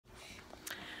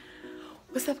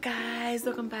What's up, guys?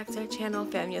 Welcome back to our channel,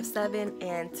 Family of 7,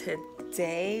 and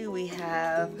today we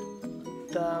have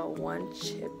the one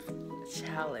chip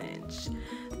challenge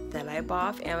that I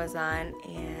bought off Amazon,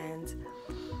 and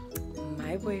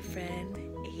my boyfriend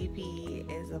AB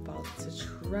is about to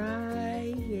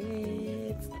try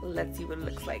it. Let's see what it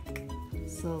looks like.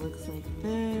 So it looks like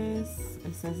this.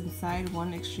 It says inside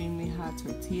one extremely hot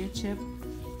tortilla chip.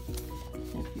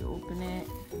 If you open it,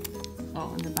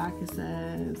 oh, in the back it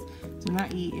says, do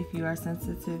not eat if you are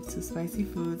sensitive to spicy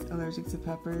foods, allergic to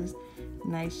peppers,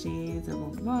 nightshades, or blah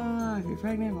blah blah, if you're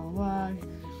pregnant, blah blah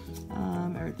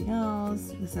blah. Everything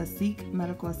else. It says seek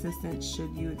medical assistance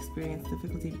should you experience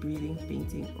difficulty breathing,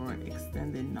 fainting, or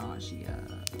extended nausea.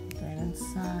 Right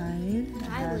inside, it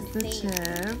has the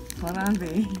chip. Hold on,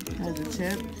 babe. It has the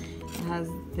chip. It has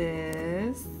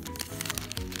this.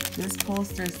 This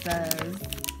poster says,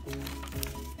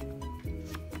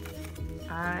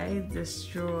 I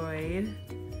destroyed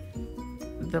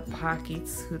the Pocky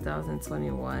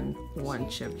 2021 One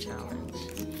Chip Challenge.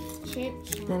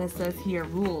 Then it says here,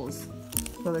 rules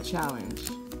for the challenge.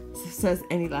 It says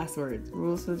any last words.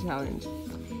 Rules for the challenge.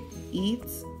 Eat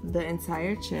the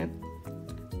entire chip.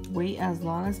 Wait as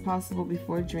long as possible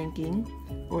before drinking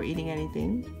or eating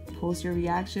anything. Post your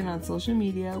reaction on social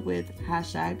media with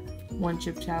hashtag One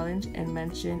Chip Challenge and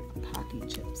mention Pocky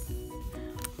chips.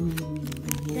 Ooh,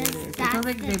 here it is. It sounds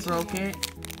like they broke it.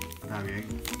 Not big.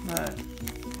 But I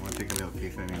want to take a little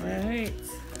piece anyway. alright.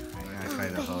 I'm gonna try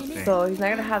the whole thing. So he's not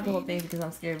gonna have the whole thing because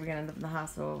I'm scared we're gonna end up in the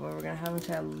hospital, but we're gonna have him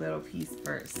try a little piece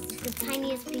first. It's the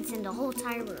tiniest piece in the whole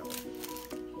entire room.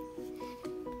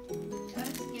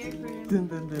 I'm scared for him. Dun,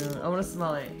 dun, dun. I wanna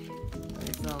smell it. Let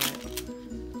me smell it.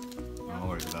 Don't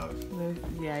worry about it.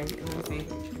 Yeah, let me see.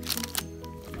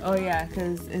 Oh yeah,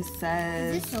 because it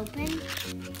says... Is this open?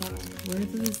 Where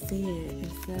does it say it?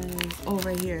 It says... Oh,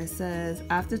 right here. It says,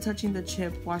 after touching the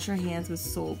chip, wash your hands with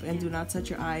soap and do not touch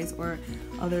your eyes or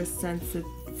other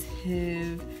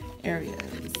sensitive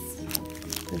areas.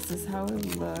 This is how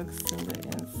it looks on the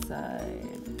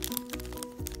inside.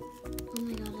 Oh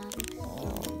my god, that looks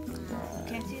Oh, God.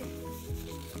 Can't see it?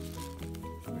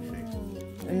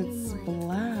 It's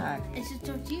black. It's a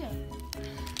tortilla.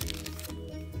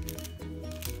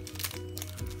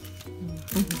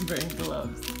 Wearing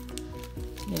gloves.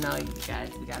 You know, you guys,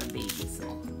 we got a baby,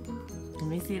 so. Let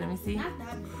me see, let me see. Not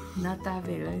that big. Not that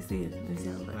big. Let me see it. Let me see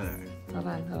how it looks. Hold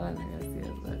on. I gotta see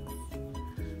how it looks.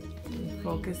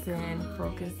 Focus in,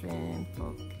 focus in,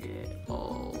 focus.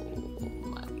 Oh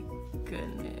my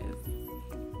goodness.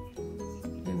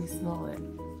 Let me smell it.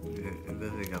 It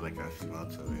doesn't got like a smell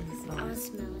to Let me it. smell I want it. to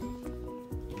smell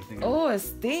it. Oh, it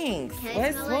stinks. Can I Why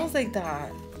it smell smells it? like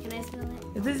that? Can I smell it?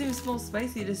 It doesn't even smell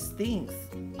spicy, it just stinks.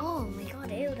 Oh my god,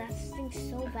 ew, that stinks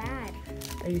so bad.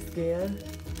 Are you scared?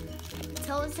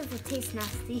 Tell us if it tastes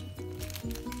nasty.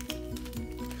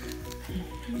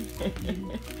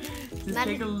 Just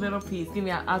take a little piece. Give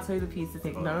me, I'll tell you the piece to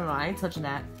take. No, I ain't touching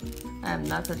that. I am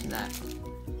not touching that.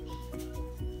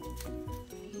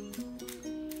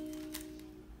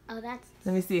 Oh, that's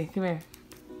Let me see. Come here.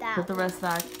 that. Put the rest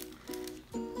back.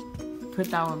 Put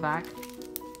that one back.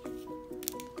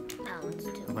 That one's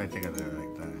too. If I take it there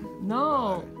like that.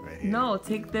 No. Right here. No,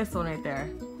 take this one right there.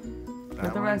 That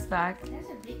Put the one? rest back. That's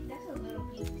a little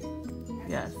piece.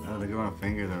 Yes. Oh, look at my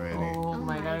fingers already. Oh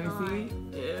my my god, God. let me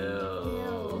see. Ew.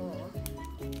 Ew.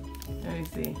 Let me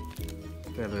see.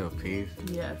 That little piece.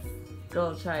 Yes.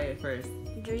 Go try it first.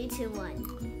 3, 2, 1.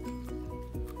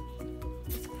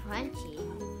 It's crunchy.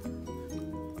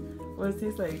 What does it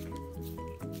taste like?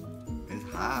 It's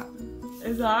hot.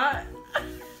 It's hot?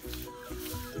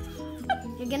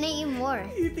 You're gonna eat more.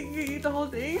 You think you eat the whole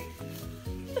thing?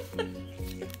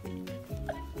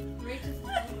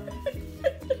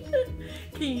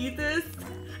 Can you eat this?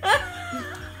 I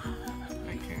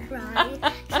can't.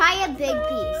 Try a big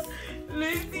piece. Let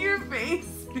me see your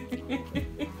face.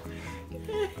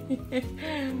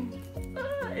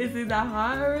 Is it that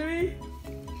hot already?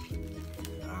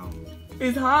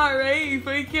 It's hot, right? You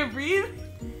feel you can't breathe?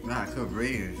 Nah, I could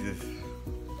breathe. It's just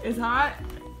It's hot?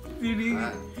 You need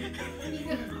hot.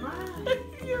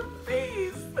 your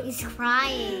face. He's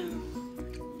crying.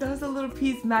 That was a little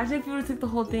piece. Imagine if you would have took the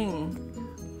whole thing.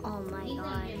 Oh my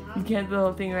god. You can't do the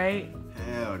whole thing, right?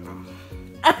 Hell no.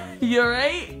 You're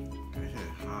right? This is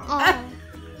hot.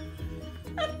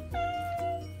 Oh.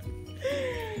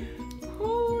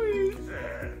 Holy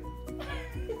shit.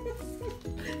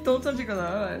 Don't touch it because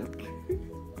I'm on.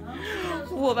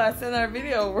 Well, that's in our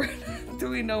video. We're not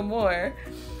doing no more.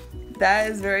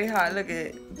 That is very hot. Look at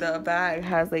it. The bag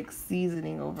has like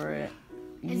seasoning over it.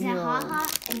 Is it hot?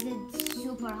 Is it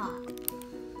super hot?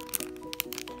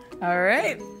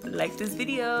 Alright, like this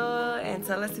video and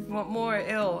tell us if you want more.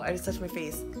 Ew, I just touched my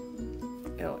face.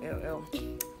 Ew, ew, ew.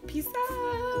 Peace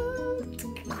out.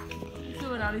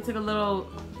 So now they took a little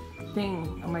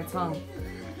thing on my tongue.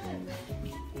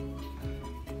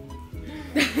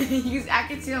 I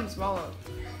can see them swallow.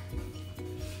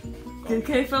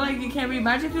 Okay, I feel like you can't read.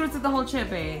 Imagine if you would have took the whole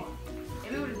chip, babe.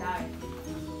 Maybe we would have died.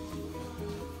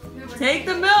 Take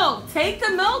the milk! Take the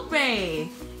milk,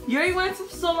 babe! You already went for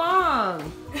so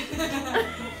long.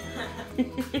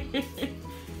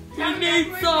 You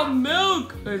need some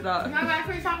milk! Or is that? Remember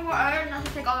after we talking about earlier, not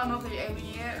to take all the milk that you ate when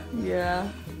you ate? Yeah.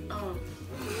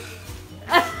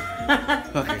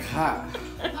 Fucking hot.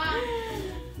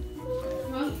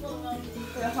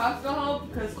 The popsicle help?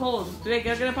 Because it's cold.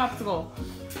 Get a popsicle.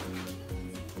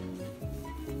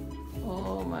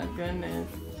 Oh my goodness.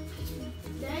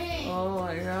 Dang. Oh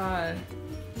my god.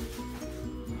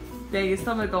 Dang, your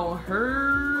stomach don't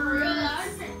For real, hurt.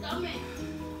 that's your stomach.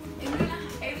 It was gonna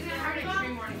hurt in 3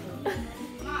 mornings.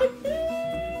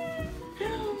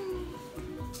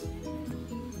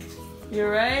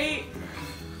 You're right?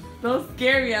 Don't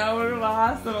scare me. I don't want to go to the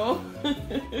hospital.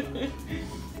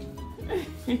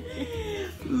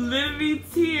 Literally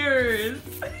tears.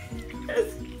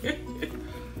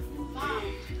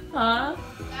 Huh?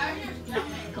 That's your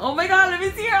stomach. Oh my god, let me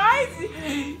see your eyes.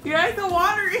 Your eyes are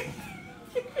watery.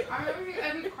 I remember you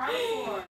crying before.